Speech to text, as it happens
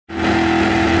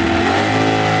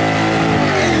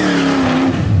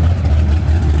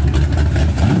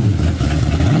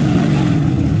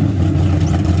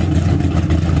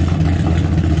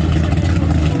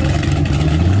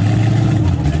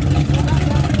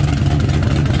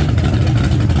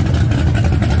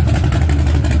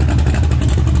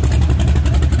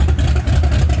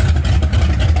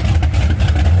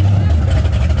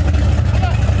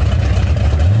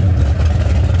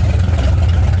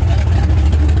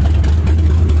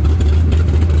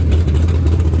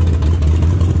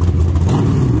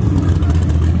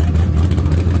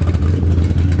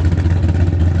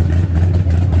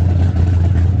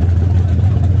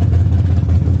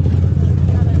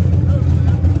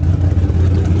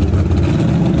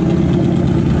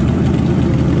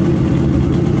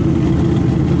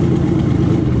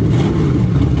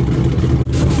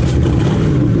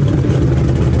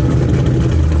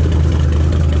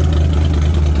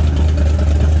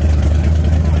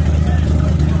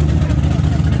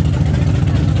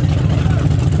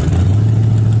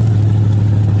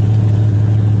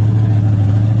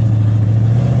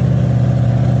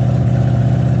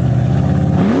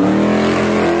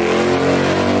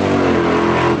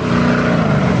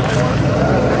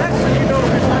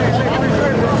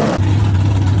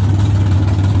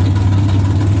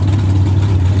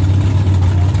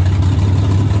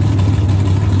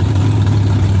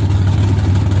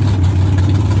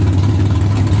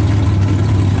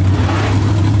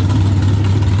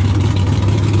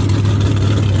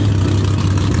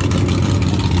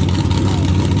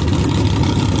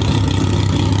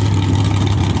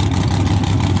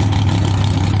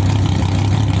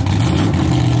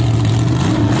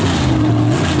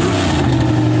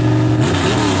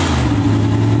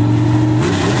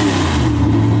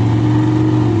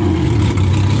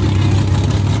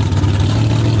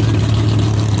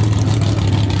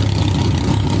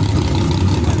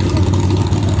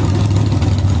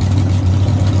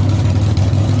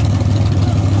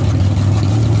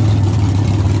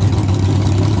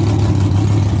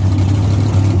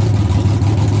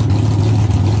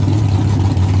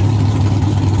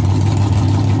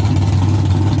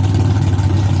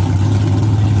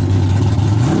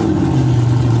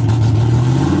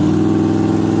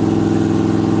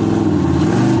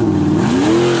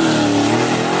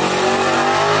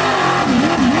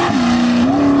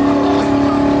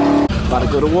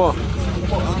Go to war.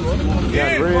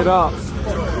 Got Red Opps.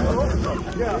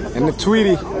 And the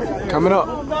Tweety coming up.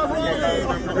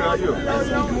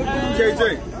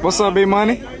 KJ. What's up, big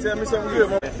money? Tell me something good,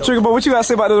 man. Trigger boy, what you gotta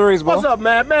say about the race, boy? What's up,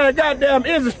 man? Man, goddamn,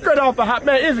 Izzy straight off the hot,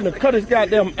 man. Izzy to cut his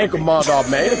goddamn ankle mud off,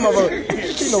 man. This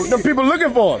motherfucker, you know, them people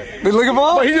looking for him. They looking for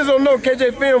him? But he just don't know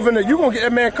KJ Films in there. You gonna get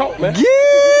that man caught, man. Yeah!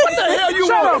 What the hell you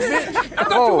want, bitch? I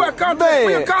thought you wear contacts.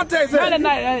 Where your contacts at?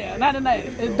 Not tonight.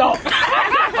 It's dark.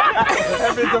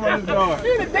 Every time it's dark.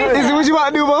 Izzy, what you about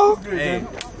to do, boy? Hey.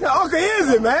 Okay,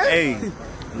 Izzy, man. Hey.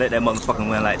 Let that motherfucking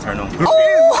wind light turn on.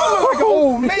 Oh! Like an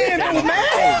old man, old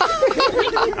man.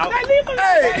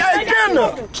 Hey,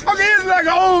 Kendall. Okay, it's like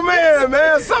an old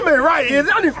man. Something ain't right, Izzy.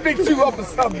 I need to fix you up or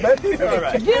something, man. All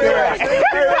right. Do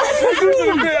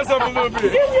some dance up a little bit.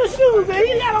 Give me your shoes, man.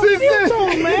 You got on steel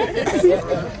toes, man.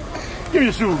 Give me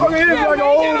your shoes, bro. Okay, it's like an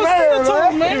old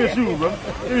man. Give me your shoes, bro.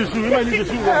 Give me your shoes. You might need your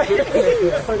shoes. Try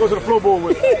to go to the floor bowl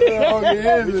with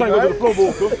it. You try to go to the floor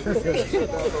bowl, bro.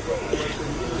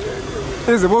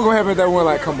 Izzy, what's gonna happen if that one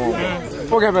light come on? What's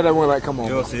gonna happen if that one light come on?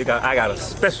 You know, see, I got a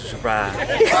special surprise.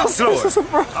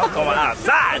 I'm coming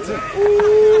outside.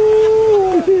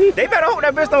 They better hope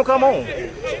that bitch don't come on.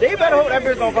 They better hope that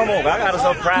bitch don't come on. I got a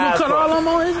surprise. You cut all them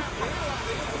on, Izzy?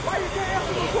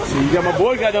 See, you got my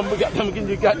boy got them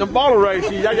baller right.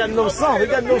 See, I got no song. He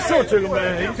got no silk trigger,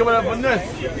 man. He coming up on this.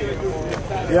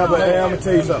 Yeah, but hey, I'm gonna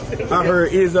tell you something. I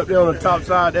heard Iz up there on the top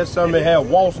side. That something had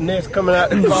wasp nests coming out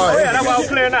the car. Yeah, that's why I was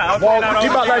clearing out. He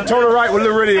about like Tony Wright with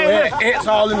Little Radio. Ants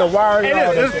all in the wire. Hey,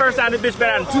 this is the first time this bitch been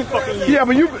out in 2 fucking years. Yeah,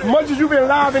 but you, much as you been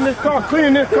live in this car,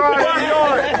 cleaning this car,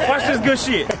 watch this good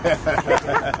shit.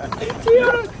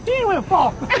 He ain't went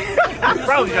far.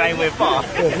 Probably ain't went far.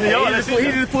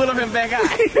 He just pulled up and back out.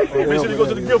 Make sure you go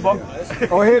to the grill box.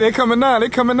 Oh, hey, they coming now. They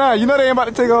coming now. You know they ain't about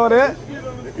to take all that.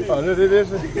 Oh, this.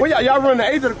 Well, y'all run the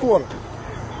 8th of the quarter.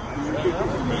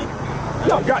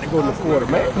 Y'all got to go in the quarter,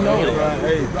 man. No.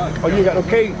 Oh, you ain't got no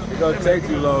cake? It's gonna take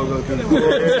too long to go to the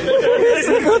quarter. It's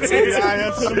gonna take too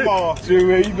long. To the mall. Sure,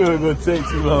 man, you know it's gonna take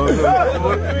too long.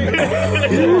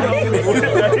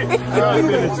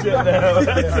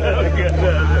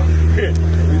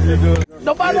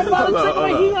 Nobody took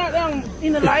me. He right down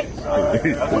in the lights.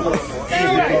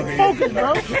 Focus,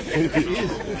 bro.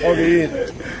 Okay,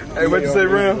 hey, what you say,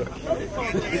 Ram?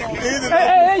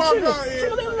 Hey, sugar,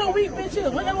 them little weak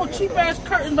bitches. Look at them little cheap ass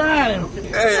curtains behind him.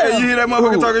 Hey, you hear that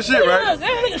motherfucker talking shit, right?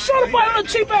 Hey, shut up on them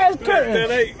cheap ass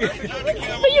curtains.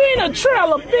 But you ain't a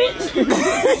trailer, bitch. You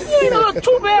ain't a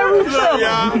 2-bedroom trailer.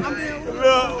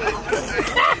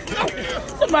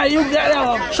 Somebody, you got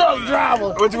that truck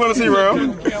driver. What you want to see,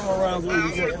 Ram?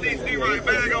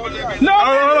 No,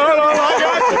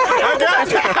 I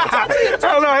got you.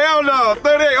 Hold on, hell no.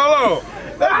 38, hold on.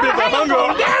 That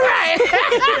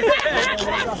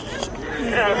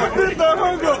bitch a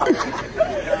hunger.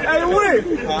 Hey,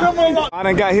 wait. Come on. I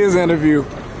done got his interview.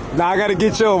 Now I gotta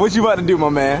get yours. What you about to do, my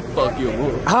man? Fuck you,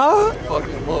 boy. Huh? Fuck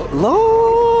you, boy.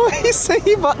 Lord, he said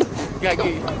he about to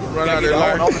Run out his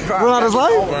life. run out his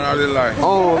life? Run out his life.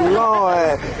 Oh,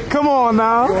 Lord. Come on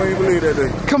now. You don't even believe that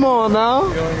thing. Come on now.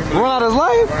 Run out his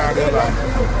life? Run out his life.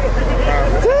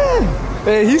 Damn.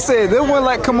 Hey, he said that one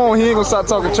like, come on, he ain't gonna stop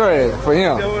talking trash for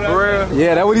him. For real?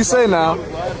 Yeah, that's what he say now.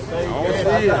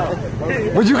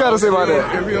 What you gotta say about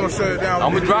that? If you don't shut it down,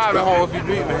 I'm gonna drive it home if you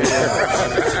beat me.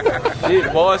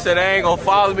 Shit, boy said they ain't gonna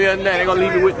follow me or nothing. They gonna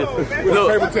leave me with the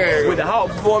paper tag. with the hot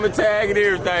performance tag and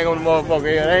everything on the motherfucker.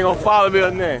 They ain't gonna follow me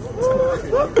or nothing.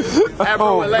 After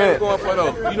what lane going for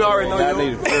though? You already know you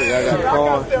need it. I got the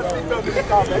car.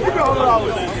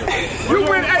 You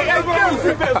win.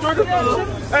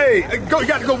 Hey, you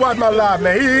got to go watch my live,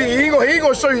 man. He ain't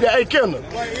gonna show you that. Hey, Kendall.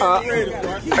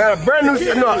 Got a brand new.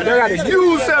 No, they got a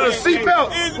used set of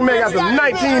seatbelt. Man, got the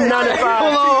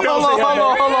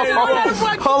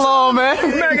 1995. Hold on,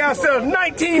 man. Man, got a set of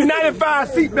 1995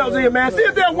 seatbelts in here, man. See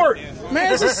if that work.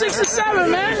 Man, it's a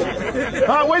 67, man.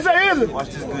 What you say, is it? Watch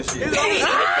this good shit.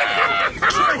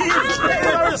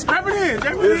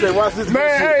 Watch this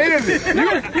man, hey, Izzy.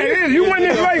 You win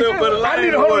this race. I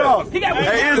need to hold on.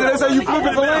 Hey, Izzy, they say you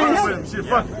flipping for lanes?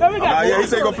 Yeah, he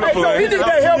said go flip for lanes. He did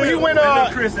that helmet. He went, he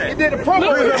did the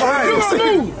promo behind you.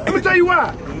 Let me tell you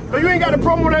why. But you ain't got the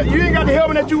promo that, you ain't got the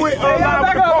helmet that you went live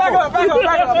with the promo.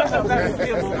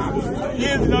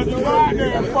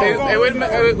 Hey, wait a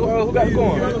minute. Who got the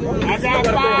corn? I got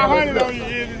 500 on you,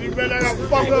 Izzy. You better not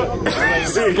fuck up.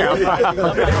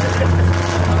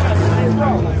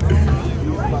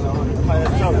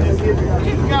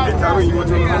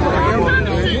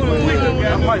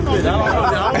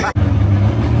 I